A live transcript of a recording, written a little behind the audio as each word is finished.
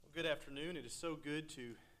good afternoon. It is so good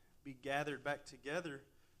to be gathered back together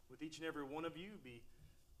with each and every one of you, be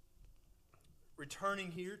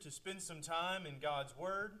returning here to spend some time in God's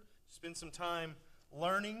Word, spend some time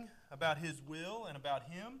learning about His will and about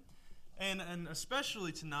Him. And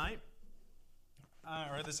especially tonight,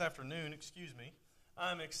 or this afternoon,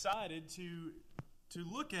 I'm excited to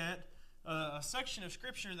look at a section of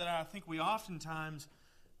Scripture that I think we oftentimes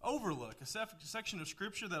overlook, a section of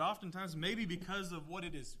Scripture that oftentimes, maybe because of what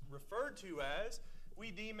it is referred to as, we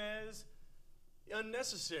deem as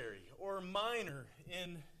unnecessary or minor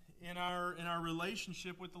in our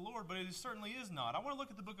relationship with the Lord, but it certainly is not. I want to look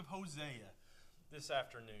at the book of Hosea this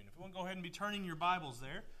afternoon. If you want to go ahead and be turning your Bibles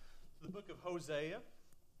there, to the book of Hosea,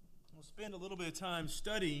 we'll spend a little bit of time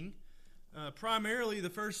studying primarily the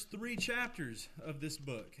first 3 chapters of this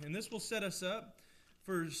book, and this will set us up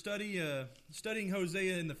for studying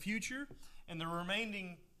Hosea in the future and the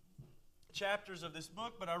remaining chapters of this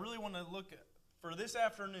book. But I really want to look for this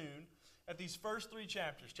afternoon at these first 3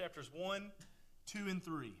 chapters, chapters 1, 2, and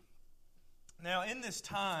 3. Now, in this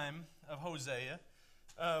time of Hosea,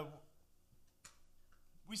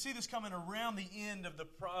 we see this coming around the end of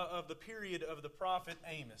the period of the prophet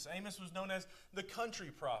Amos. Amos was known as the country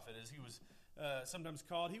prophet, as he was sometimes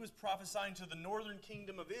called. He was prophesying to the northern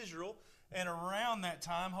kingdom of Israel, and around that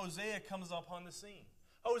time, Hosea comes upon the scene.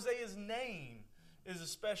 Hosea's name is a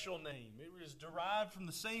special name. It was derived from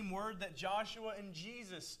the same word that Joshua and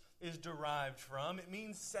Jesus is derived from. It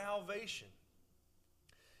means salvation.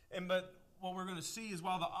 But what we're going to see is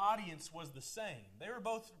while the audience was the same, they were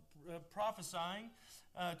both prophesying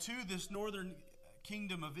to this northern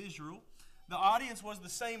kingdom of Israel. The audience was the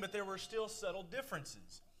same, but there were still subtle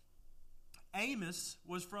differences. Amos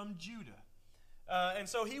was from Judah. And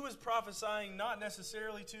so he was prophesying not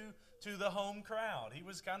necessarily to the home crowd. He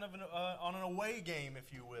was kind of on an away game,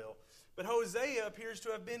 if you will. But Hosea appears to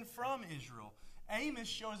have been from Israel. Amos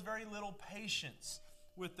shows very little patience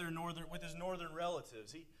with his northern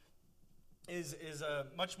relatives. He is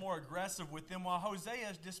much more aggressive with them, while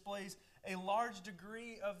Hosea displays a large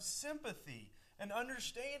degree of sympathy and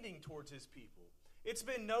understanding towards his people. It's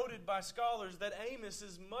been noted by scholars that Amos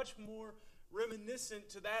is much more reminiscent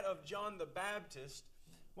to that of John the Baptist,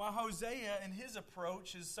 while Hosea in his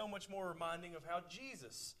approach is so much more reminding of how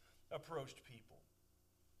Jesus approached people.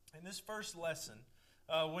 In this first lesson,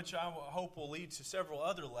 which I hope will lead to several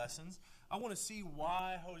other lessons, I want to see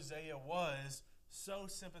why Hosea was so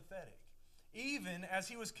sympathetic. Even as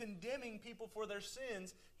he was condemning people for their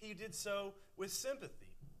sins, he did so with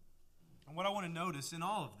sympathy. And what I want to notice in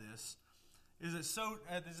all of this is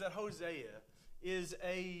that Hosea is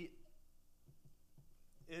an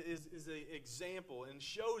example and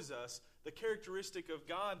shows us the characteristic of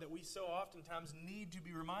God that we so oftentimes need to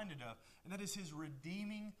be reminded of, and that is His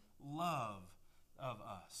redeeming love of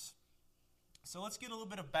us. So let's get a little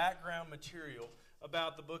bit of background material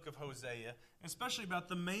about the book of Hosea, especially about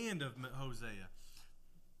the man of Hosea.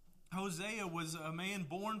 Hosea was a man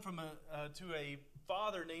born to a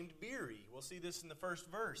father named Beeri. We'll see this in the first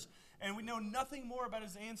verse. And we know nothing more about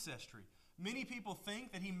his ancestry. Many people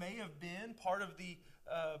think that he may have been part of the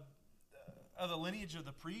lineage of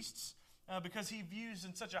the priests because he views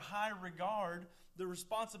in such a high regard the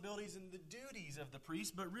responsibilities and the duties of the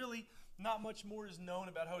priests, but really not much more is known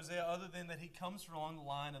about Hosea other than that he comes from along the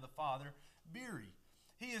line of the father Beeri.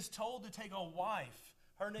 He is told to take a wife.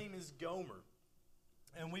 Her name is Gomer.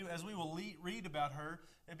 And as we will read about her,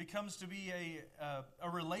 it becomes to be a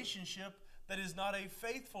relationship that is not a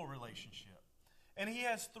faithful relationship. And he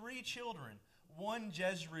has 3 children. One,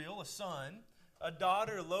 Jezreel, a son, a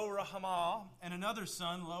daughter, Lo-Ruhamah, and another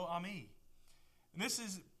son, Lo-Ami. And this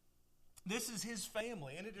is his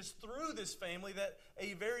family, and it is through this family that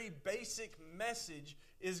a very basic message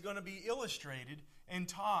is going to be illustrated and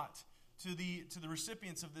taught to the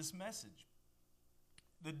recipients of this message.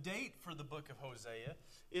 The date for the book of Hosea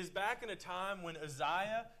is back in a time when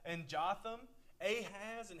Uzziah and Jotham,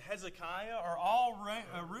 Ahaz and Hezekiah are all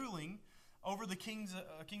ruling over the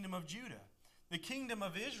kingdom of Judah. The kingdom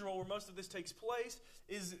of Israel, where most of this takes place,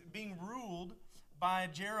 is being ruled by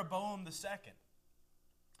Jeroboam II.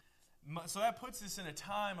 So that puts us in a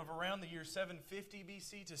time of around the year 750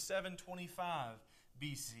 BC to 725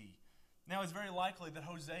 BC. Now, it's very likely that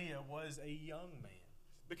Hosea was a young man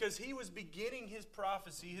because he was beginning his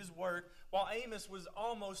prophecy, his work, while Amos was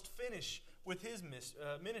almost finished with his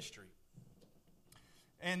ministry.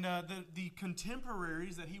 And the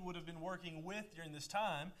contemporaries that he would have been working with during this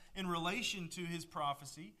time in relation to his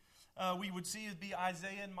prophecy, we would see it be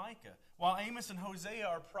Isaiah and Micah. While Amos and Hosea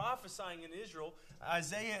are prophesying in Israel,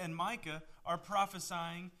 Isaiah and Micah are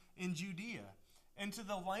prophesying in Judea. And to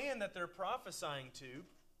the land that they're prophesying to,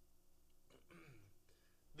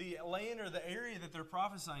 the land or the area that they're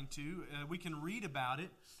prophesying to, we can read about it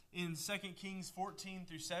in 2 Kings 14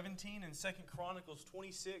 through 17 and 2 Chronicles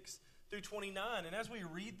 26 through 29. And as we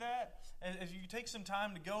read that, as you take some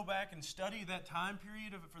time to go back and study that time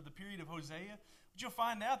period for the period of Hosea, you'll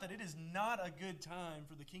find out that it is not a good time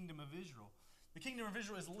for the kingdom of Israel. The kingdom of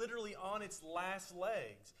Israel is literally on its last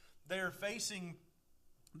legs. They're facing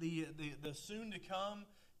the soon-to-come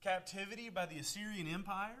captivity by the Assyrian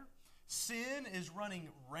Empire. Sin is running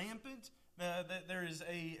rampant. There is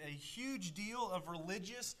a huge deal of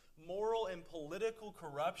religious, moral, and political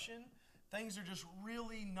corruption. Things are just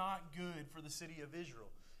really not good for the city of Israel.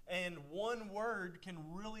 And one word can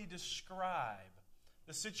really describe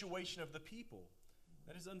the situation of the people.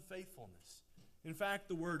 That is unfaithfulness. In fact,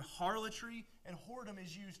 the word harlotry and whoredom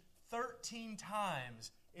is used 13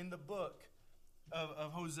 times in the book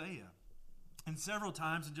of Hosea, and several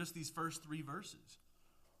times in just these first 3 verses.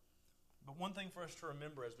 But one thing for us to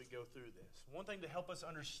remember as we go through this, one thing to help us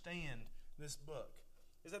understand this book,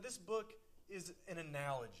 is that this book is an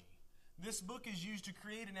analogy. This book is used to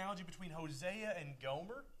create an analogy between Hosea and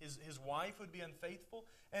Gomer, his wife who would be unfaithful,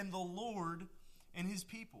 and the Lord and his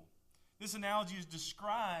people. This analogy is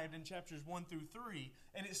described in chapters 1 through 3,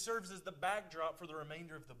 and it serves as the backdrop for the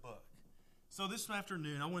remainder of the book. So this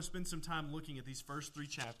afternoon, I want to spend some time looking at these first 3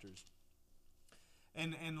 chapters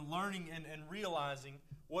and learning and realizing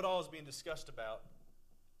what all is being discussed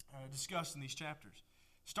in these chapters.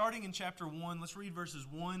 Starting in chapter 1, let's read verses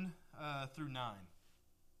 1 through 9.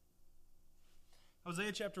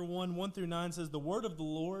 Hosea chapter 1, 1 through 9 says, "The word of the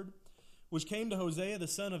Lord, which came to Hosea the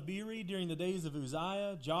son of Beeri during the days of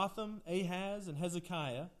Uzziah, Jotham, Ahaz, and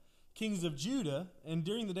Hezekiah, kings of Judah, and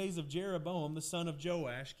during the days of Jeroboam the son of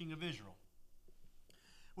Joash, king of Israel.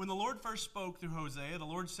 When the Lord first spoke through Hosea, the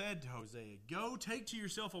Lord said to Hosea, 'Go, take to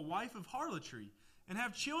yourself a wife of harlotry, and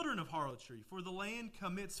have children of harlotry, for the land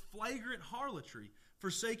commits flagrant harlotry,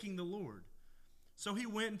 forsaking the Lord.' So he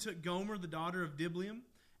went and took Gomer, the daughter of Diblaim,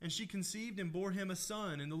 and she conceived and bore him a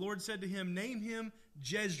son. And the Lord said to him, 'Name him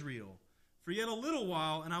Jezreel, for yet a little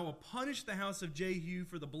while, and I will punish the house of Jehu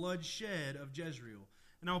for the blood shed of Jezreel,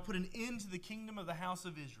 and I will put an end to the kingdom of the house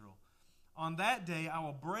of Israel. On that day I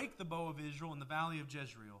will break the bow of Israel in the valley of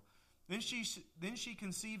Jezreel.' Then she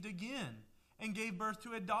conceived again, and gave birth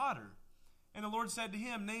to a daughter. And the Lord said to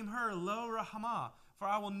him, 'Name her Lo-Ruhamah, for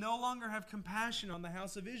I will no longer have compassion on the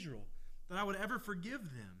house of Israel, that I would ever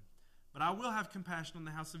forgive them. But I will have compassion on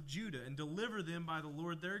the house of Judah, and deliver them by the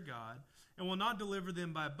Lord their God, and will not deliver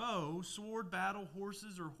them by bow, sword, battle,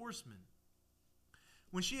 horses, or horsemen.'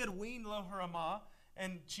 When she had weaned Lo-Ruhamah,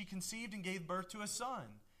 and she conceived and gave birth to a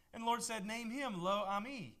son. And the Lord said, 'Name him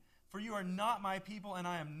Lo-Ammi, for you are not my people, and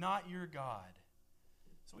I am not your God.'"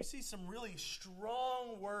 So we see some really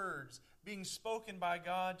strong words being spoken by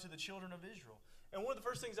God to the children of Israel. And one of the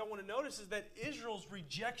first things I want to notice is that Israel's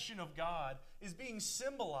rejection of God is being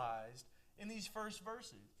symbolized in these first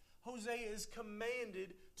verses. Hosea is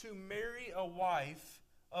commanded to marry a wife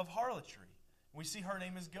of harlotry. We see her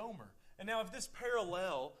name is Gomer. And now if this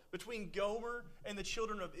parallel between Gomer and the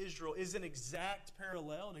children of Israel is an exact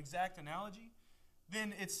parallel, an exact analogy,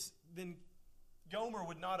 then Gomer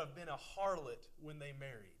would not have been a harlot when they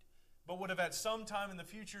married, but would have at some time in the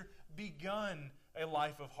future begun a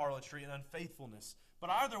life of harlotry and unfaithfulness. But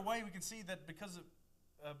either way, we can see that because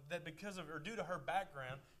of or due to her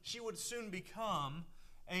background, she would soon become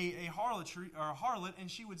a harlot,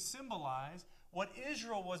 and she would symbolize what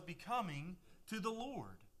Israel was becoming to the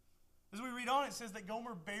Lord. As we read on, it says that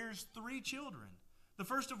Gomer bears 3 children, the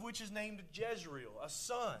first of which is named Jezreel, a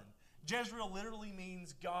son. Jezreel literally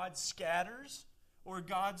means God scatters or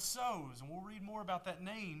God sows, and we'll read more about that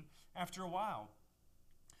name after a while.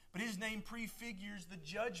 But his name prefigures the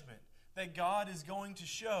judgment that God is going to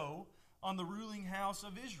show on the ruling house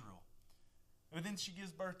of Israel. And then she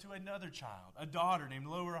gives birth to another child, a daughter named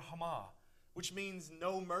Lo-Ruhamah, which means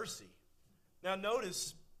no mercy. Now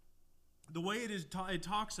notice the way it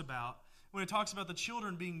talks about, when it talks about the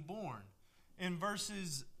children being born, in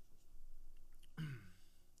verse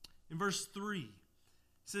 3,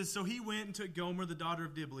 it says, "So he went and took Gomer, the daughter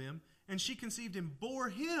of Diblaim, and she conceived and bore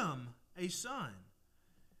him a son."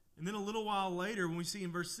 And then a little while later, when we see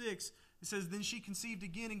in verse 6, it says, "Then she conceived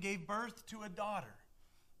again and gave birth to a daughter."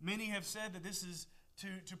 Many have said that this is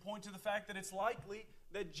to point to the fact that it's likely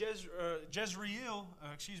that Jezreel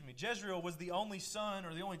was the only son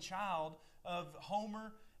or the only child of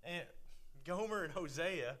Gomer and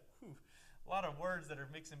Hosea. Whew, a lot of words that are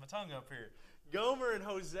mixing my tongue up here. Gomer and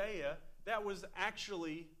Hosea, that was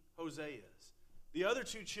actually Hosea's. The other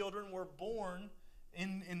 2 children were born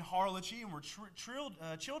in harlotry and were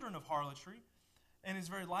children of harlotry, and it's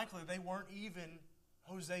very likely they weren't even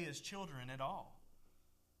Hosea's children at all.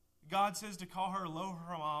 God says to call her Lo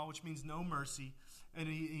Ruhamah, which means no mercy, and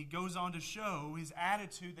he goes on to show his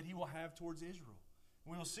attitude that he will have towards Israel.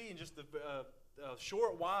 We will see in just a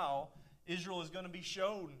short while, Israel is going to be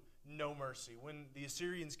shown no mercy when the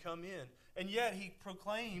Assyrians come in. And yet he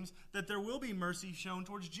proclaims that there will be mercy shown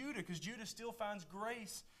towards Judah, because Judah still finds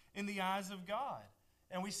grace in the eyes of God.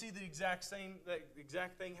 And we see that exact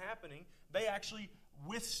thing happening. They actually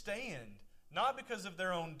withstand, not because of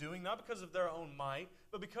their own doing, not because of their own might,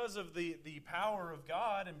 but because of the power of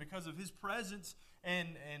God and because of His presence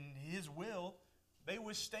and His will. They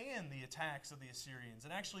withstand the attacks of the Assyrians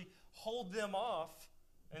and actually hold them off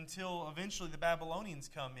until eventually the Babylonians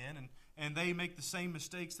come in and they make the same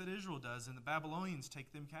mistakes that Israel does, and the Babylonians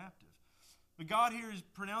take them captive. But God here is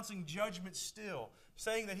pronouncing judgment still,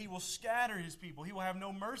 saying that He will scatter His people. He will have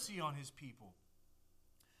no mercy on His people.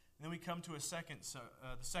 And then we come to the second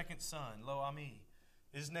son, Lo-Ami.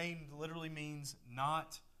 His name literally means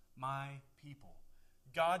not my people.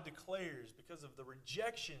 God declares, because of the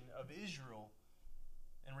rejection of Israel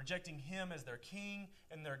and rejecting Him as their king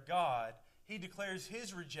and their God, He declares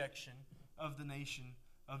His rejection of the nation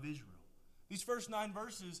of Israel. These first 9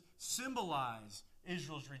 verses symbolize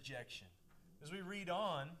Israel's rejection. As we read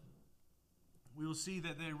on, we will see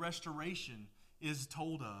that the restoration is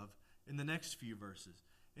told of in the next few verses.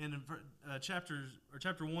 In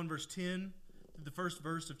chapter 1, verse 10, to the first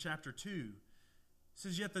verse of chapter 2, it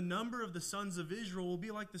says, "Yet the number of the sons of Israel will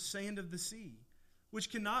be like the sand of the sea, which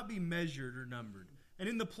cannot be measured or numbered. And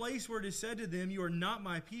in the place where it is said to them, 'You are not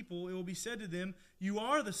my people,' it will be said to them, 'You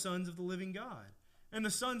are the sons of the living God.' And the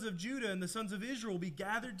sons of Judah and the sons of Israel will be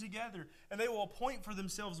gathered together, and they will appoint for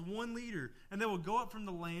themselves one leader, and they will go up from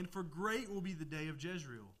the land, for great will be the day of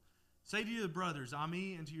Jezreel. Say to your brothers,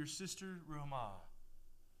 Ami, and to your sister, Ruhamah."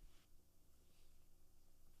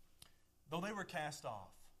 Though they were cast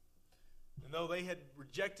off, and though they had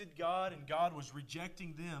rejected God and God was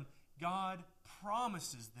rejecting them, God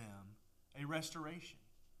promises them a restoration.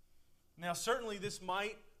 Now, certainly this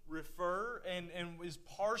might refer and is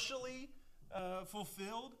partially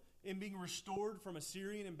fulfilled in being restored from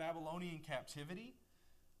Assyrian and Babylonian captivity.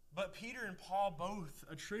 But Peter and Paul both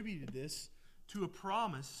attributed this to a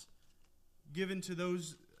promise given to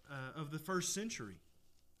those of the first century.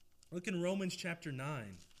 Look in Romans chapter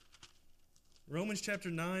 9. Romans chapter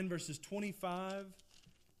 9, verses 25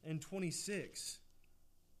 and 26.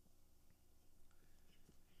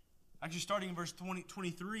 Actually, starting in verse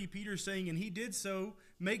 23, Peter is saying, "And He did so,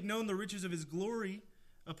 make known the riches of His glory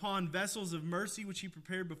upon vessels of mercy, which He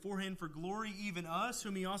prepared beforehand for glory, even us,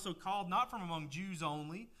 whom He also called, not from among Jews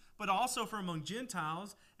only, but also from among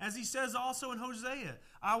Gentiles, as He says also in Hosea,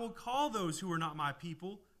 'I will call those who are not my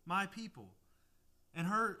people, and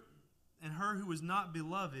her who was not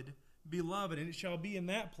beloved, beloved. And it shall be in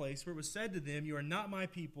that place where it was said to them, You are not my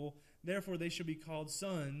people, therefore they shall be called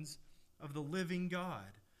sons of the living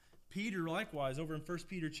God.'" Peter, likewise, over in 1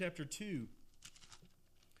 Peter chapter 2.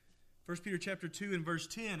 1 Peter chapter 2 and verse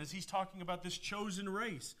 10, as he's talking about this chosen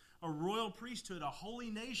race, a royal priesthood, a holy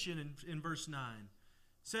nation in verse 9.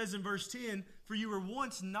 Says in verse 10, "For you were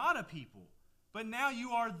once not a people, but now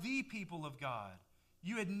you are the people of God.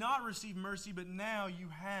 You had not received mercy, but now you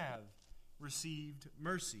have received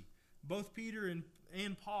mercy." Both Peter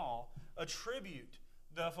and Paul attribute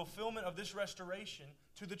the fulfillment of this restoration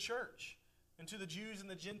to the church and to the Jews and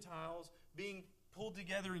the Gentiles being pulled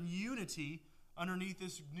together in unity underneath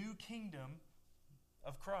this new kingdom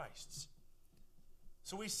of Christ's.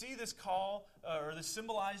 So we see this call, or the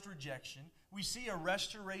symbolized rejection. We see a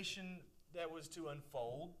restoration that was to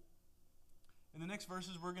unfold. In the next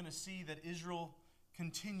verses, we're going to see that Israel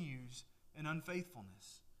continues in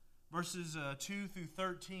unfaithfulness. Verses 2 through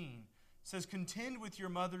 13 says, "Contend with your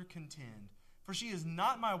mother, contend, for she is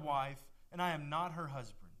not my wife, and I am not her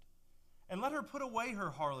husband. And let her put away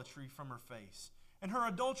her harlotry from her face, and her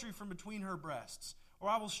adultery from between her breasts, or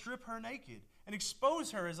I will strip her naked, and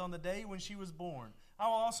expose her as on the day when she was born. I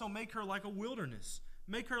will also make her like a wilderness,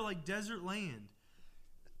 make her like desert land,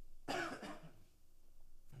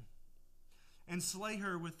 and slay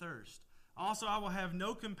her with thirst. Also I will have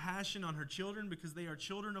no compassion on her children, because they are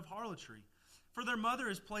children of harlotry. For their mother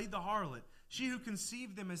has played the harlot. She who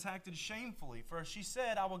conceived them has acted shamefully. For she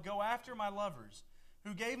said, I will go after my lovers,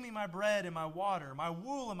 who gave me my bread and my water, my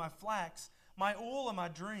wool and my flax, my oil and my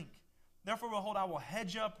drink. Therefore, behold, I will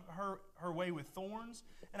hedge up her way with thorns,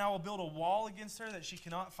 and I will build a wall against her, that she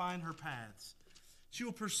cannot find her paths. She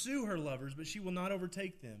will pursue her lovers, but she will not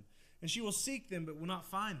overtake them. And she will seek them, but will not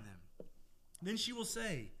find them. Then she will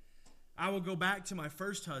say, I will go back to my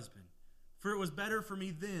first husband, for it was better for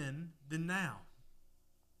me then than now.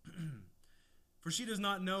 For she does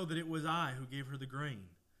not know that it was I who gave her the grain,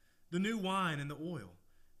 the new wine and the oil,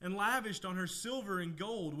 and lavished on her silver and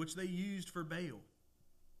gold, which they used for Baal.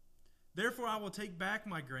 Therefore I will take back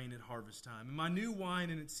my grain at harvest time, and my new wine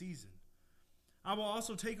in its season. I will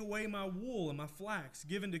also take away my wool and my flax,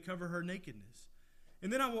 given to cover her nakedness.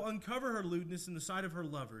 And then I will uncover her lewdness in the sight of her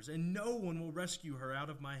lovers, and no one will rescue her out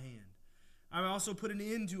of my hand. I will also put an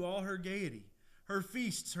end to all her gaiety, her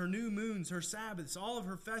feasts, her new moons, her Sabbaths, all of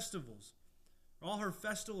her festivals, all her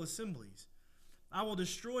festal assemblies. I will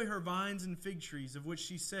destroy her vines and fig trees, of which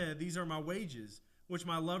she said, These are my wages, which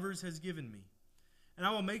my lovers has given me. And I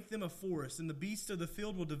will make them a forest, and the beasts of the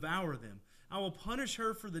field will devour them. I will punish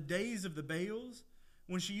her for the days of the Baals,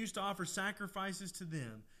 when she used to offer sacrifices to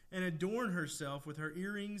them, and adorn herself with her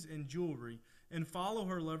earrings and jewelry, and follow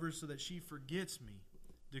her lovers so that she forgets me,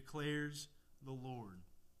 declares the Lord.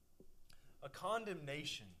 A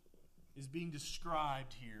condemnation is being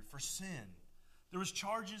described here for sin. There was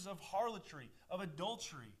charges of harlotry, of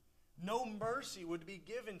adultery. No mercy would be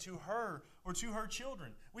given to her or to her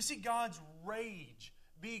children. We see God's rage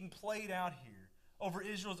being played out here over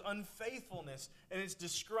Israel's unfaithfulness, and it's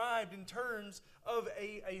described in terms of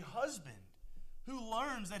a husband who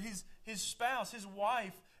learns that his spouse, his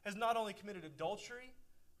wife, has not only committed adultery,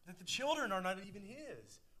 that the children are not even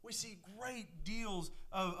his. We see great deals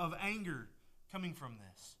of anger coming from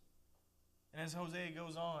this. And as Hosea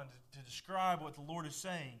goes on to describe what the Lord is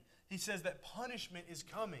saying, he says that punishment is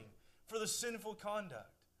coming for the sinful conduct.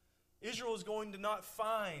 Israel is going to not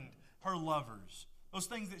find her lovers, those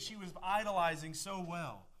things that she was idolizing so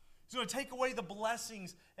well. He's going to take away the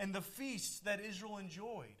blessings and the feasts that Israel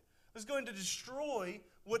enjoyed. He's going to destroy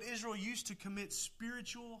what Israel used to commit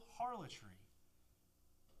spiritual harlotry.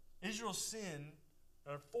 Israel's sin,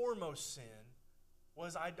 their foremost sin,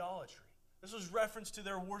 was idolatry. This was reference to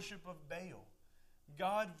their worship of Baal.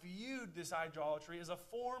 God viewed this idolatry as a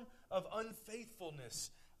form of unfaithfulness,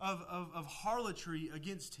 of harlotry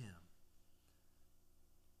against Him.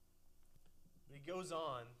 But He goes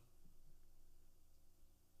on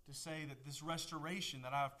to say that this restoration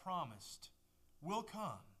that I have promised will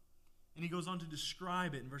come. And He goes on to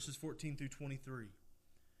describe it in verses 14 through 23.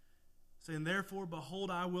 Saying, Therefore, behold,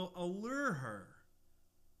 I will allure her,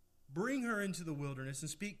 bring her into the wilderness, and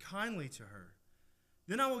speak kindly to her.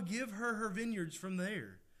 Then I will give her her vineyards from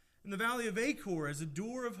there, in the valley of Achor as a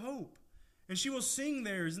door of hope. And she will sing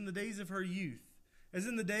there as in the days of her youth, as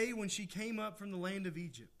in the day when she came up from the land of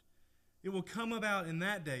Egypt. It will come about in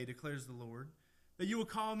that day, declares the Lord, that you will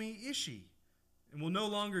call me Ishi, and will no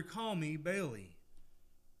longer call me Baali.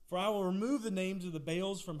 For I will remove the names of the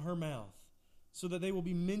Baals from her mouth, so that they will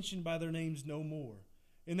be mentioned by their names no more.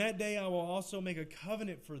 In that day I will also make a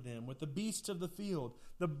covenant for them with the beasts of the field,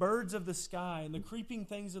 the birds of the sky, and the creeping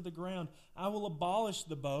things of the ground. I will abolish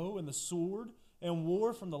the bow and the sword and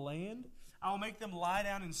war from the land. I will make them lie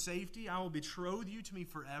down in safety. I will betroth you to me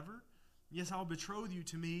forever. Yes, I will betroth you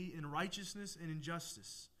to me in righteousness and in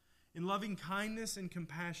justice, in loving kindness and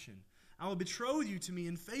compassion. I will betroth you to me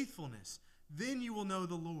in faithfulness. Then you will know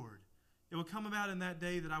the Lord. It will come about in that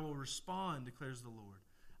day that I will respond, declares the Lord.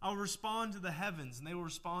 I will respond to the heavens, and they will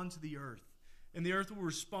respond to the earth. And the earth will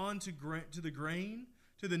respond to the grain,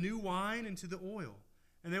 to the new wine, and to the oil.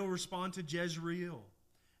 And they will respond to Jezreel.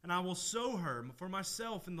 And I will sow her for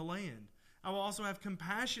myself in the land. I will also have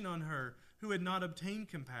compassion on her who had not obtained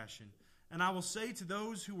compassion. And I will say to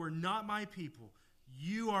those who were not my people,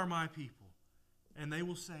 You are my people. And they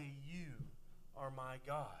will say, You are my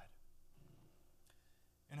God.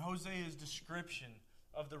 And Hosea's description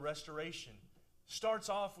of the restoration starts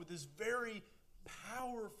off with this very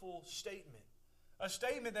powerful statement. A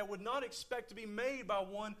statement that would not expect to be made by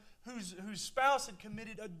one whose spouse had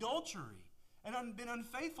committed adultery and been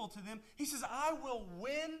unfaithful to them. He says, I will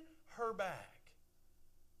win her back.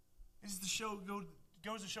 This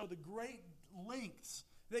goes to show the great lengths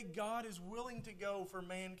that God is willing to go for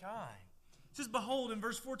mankind. It says, Behold, in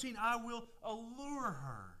verse 14, I will allure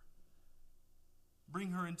her,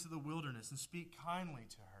 bring her into the wilderness, and speak kindly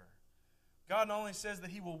to her. God not only says that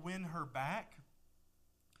He will win her back,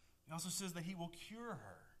 He also says that He will cure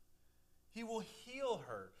her. He will heal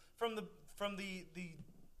her from the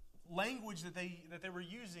language that they were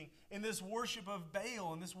using in this worship of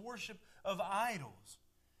Baal and this worship of idols.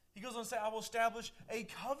 He goes on to say, I will establish a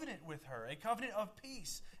covenant with her, a covenant of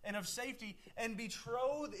peace and of safety, and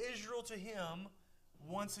betroth Israel to Him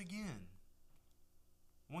once again.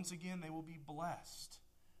 Once again, they will be blessed.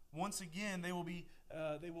 Once again, they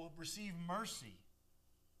will receive mercy.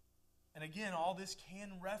 And again, all this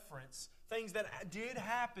can reference things that did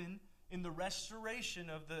happen in the restoration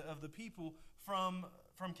of the people from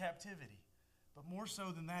captivity. But more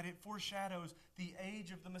so than that, it foreshadows the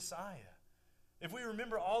age of the Messiah. If we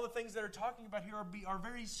remember, all the things that are talking about here are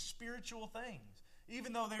very spiritual things.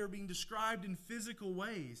 Even though they are being described in physical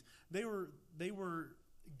ways, they were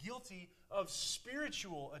guilty of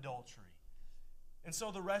spiritual adultery. And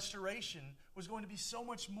so the restoration was going to be so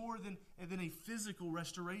much more than a physical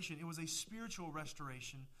restoration. It was a spiritual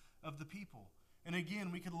restoration of the people. And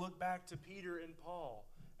again, we could look back to Peter and Paul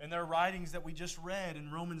and their writings that we just read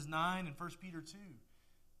in Romans 9 and 1 Peter 2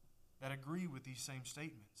 that agree with these same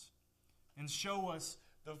statements and show us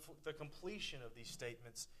the completion of these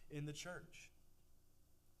statements in the church.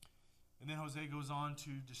 And then Hosea goes on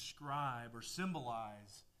to describe or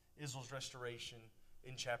symbolize Israel's restoration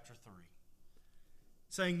in chapter 3.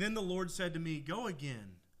 Saying, "Then the Lord said to me, Go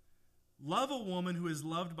again, love a woman who is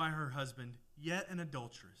loved by her husband, yet an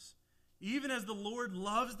adulteress, even as the Lord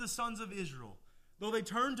loves the sons of Israel, though they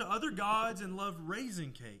turned to other gods and loved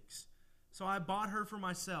raisin cakes. So I bought her for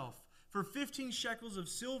myself for 15 shekels of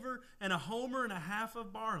silver and a homer and a half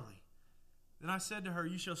of barley. Then I said to her,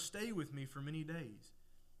 You shall stay with me for many days.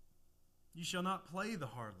 You shall not play the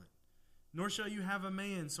harlot, nor shall you have a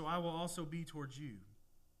man, so I will also be towards you.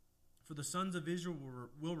 For the sons of Israel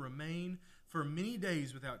will remain for many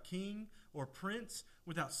days without king or prince,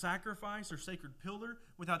 without sacrifice or sacred pillar,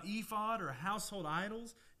 without ephod or household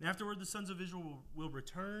idols. And afterward the sons of Israel will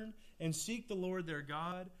return and seek the Lord their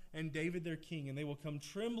God and David their king. And they will come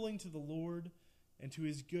trembling to the Lord and to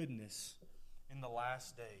his goodness in the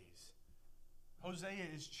last days." Hosea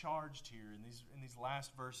is charged here in these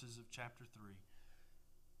last verses of chapter 3.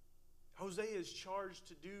 Hosea is charged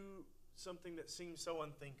to do something that seems so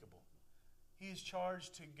unthinkable. He is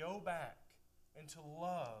charged to go back and to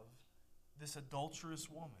love this adulterous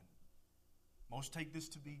woman. Most take this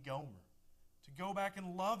to be Gomer. To go back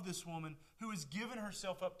and love this woman who has given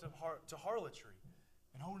herself up to harlotry.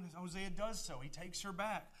 And Hosea does so. He takes her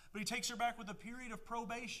back. But he takes her back with a period of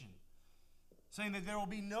probation, saying that there will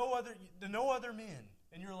be no other men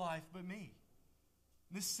in your life but me.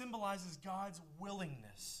 This symbolizes God's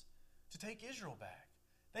willingness to take Israel back.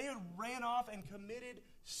 They had ran off and committed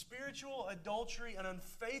spiritual adultery and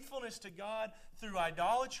unfaithfulness to God through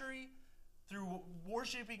idolatry, through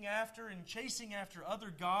worshiping after and chasing after other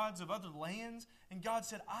gods of other lands. And God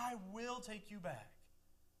said, I will take you back.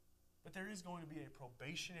 But there is going to be a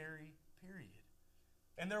probationary period.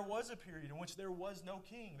 And there was a period in which there was no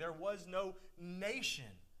king. There was no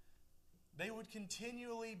nation. They would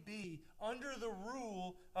continually be under the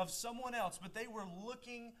rule of someone else. But they were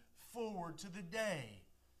looking forward to the day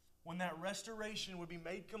when that restoration would be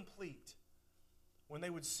made complete. When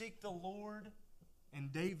they would seek the Lord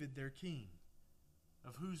and David their king,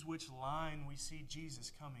 of which line we see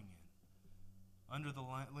Jesus coming in, under the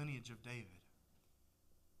lineage of David.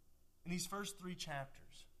 In these first 3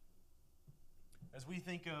 chapters, as we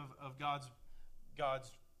think of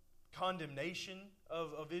God's condemnation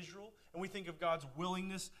of Israel, and we think of God's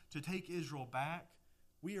willingness to take Israel back,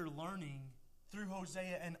 we are learning through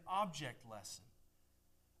Hosea an object lesson.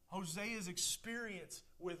 Hosea's experience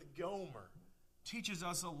with Gomer teaches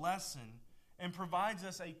us a lesson and provides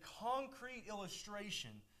us a concrete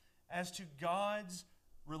illustration as to God's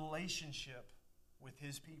relationship with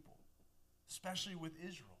his people, especially with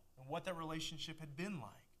Israel, and what that relationship had been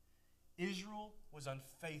like. Israel was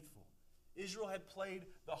unfaithful. Israel had played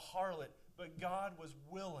the harlot, but God was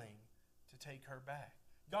willing to take her back.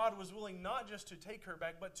 God was willing not just to take her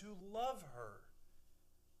back, but to love her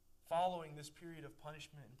following this period of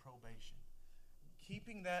punishment and probation.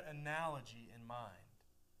 Keeping that analogy in mind,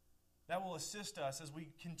 that will assist us as we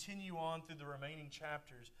continue on through the remaining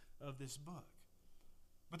chapters of this book.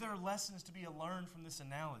 But there are lessons to be learned from this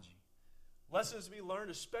analogy. Lessons to be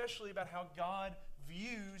learned especially about how God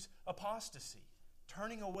views apostasy,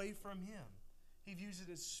 turning away from Him. He views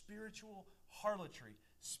it as spiritual harlotry,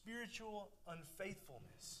 spiritual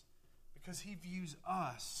unfaithfulness, because He views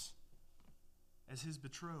us as His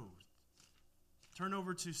betrothed. Turn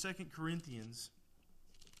over to 2 Corinthians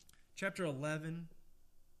chapter 11.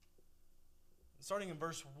 Starting in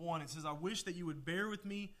verse 1, it says, I wish that you would bear with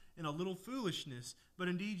me in a little foolishness, but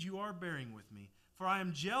indeed you are bearing with me. For I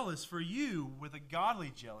am jealous for you with a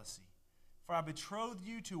godly jealousy. For I betrothed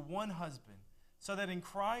you to one husband, so that in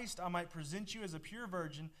Christ I might present you as a pure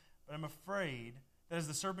virgin, but I'm afraid that as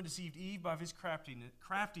the serpent deceived Eve by his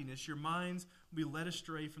craftiness, your minds will be led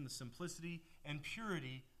astray from the simplicity and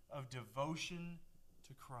purity of devotion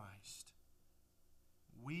to Christ.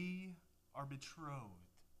 We are betrothed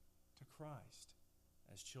to Christ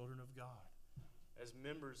as children of God, as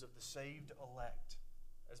members of the saved elect,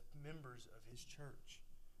 as members of His church.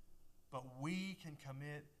 But we can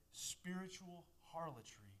commit spiritual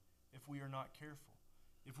harlotry if we are not careful,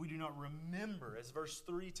 if we do not remember, as verse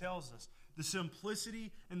 3 tells us, the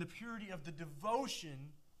simplicity and the purity of the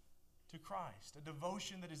devotion to Christ. A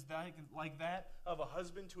devotion that is like that of a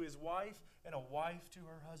husband to his wife and a wife to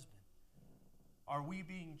her husband. Are we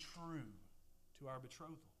being true to our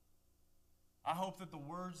betrothal? I hope that the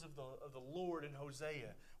words of the Lord in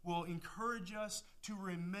Hosea will encourage us to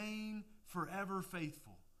remain forever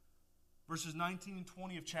faithful. Verses 19 and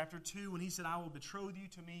 20 of chapter 2, when he said, I will betroth you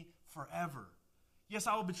to me forever. Yes,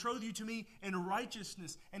 I will betroth you to me in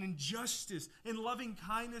righteousness and in justice, in loving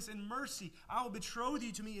kindness and mercy. I will betroth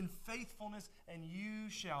you to me in faithfulness, and you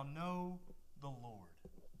shall know the Lord.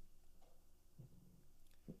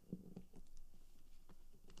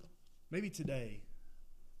 Maybe today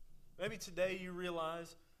you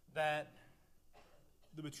realize that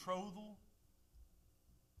the betrothal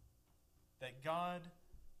that God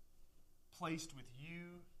placed with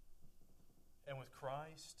you and with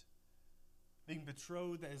Christ, being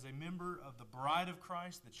betrothed as a member of the bride of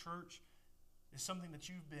Christ, the church, is something that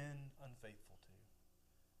you've been unfaithful to.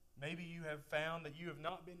 Maybe you have found that you have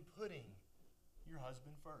not been putting your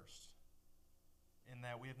husband first, in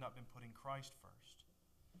that we have not been putting Christ first.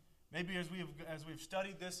 Maybe as we have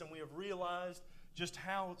studied this and we have realized just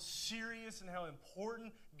how serious and how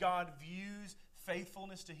important God views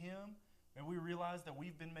faithfulness to Him, and we realize that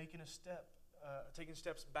we've been making taking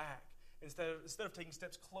steps back instead of taking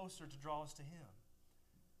steps closer to draw us to Him.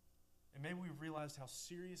 And maybe we've realized how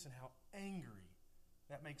serious and how angry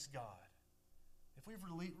that makes God. If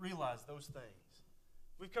we've realized those things,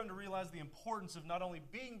 if we've come to realize the importance of not only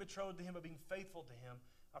being betrothed to Him, but being faithful to Him,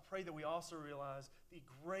 I pray that we also realize the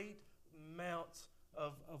great amount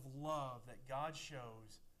of love that God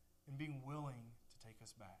shows in being willing to take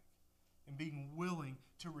us back, and being willing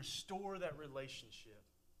to restore that relationship.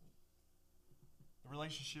 The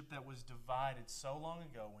relationship that was divided so long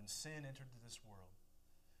ago when sin entered this world.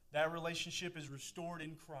 That relationship is restored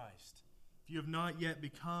in Christ. If you have not yet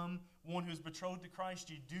become one who is betrothed to Christ,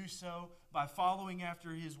 you do so by following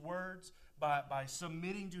after His words, by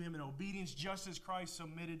submitting to Him in obedience, just as Christ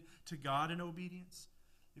submitted to God in obedience.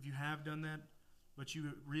 If you have done that, but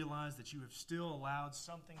you realize that you have still allowed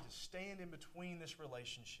something to stand in between this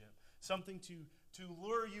relationship, something to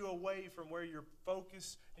lure you away from where your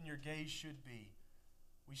focus and your gaze should be,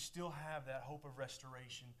 we still have that hope of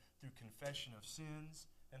restoration through confession of sins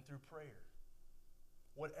and through prayer.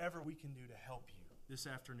 Whatever we can do to help you this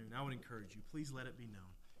afternoon, I would encourage you, please let it be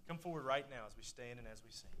known. Come forward right now as we stand and as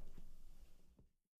we sing.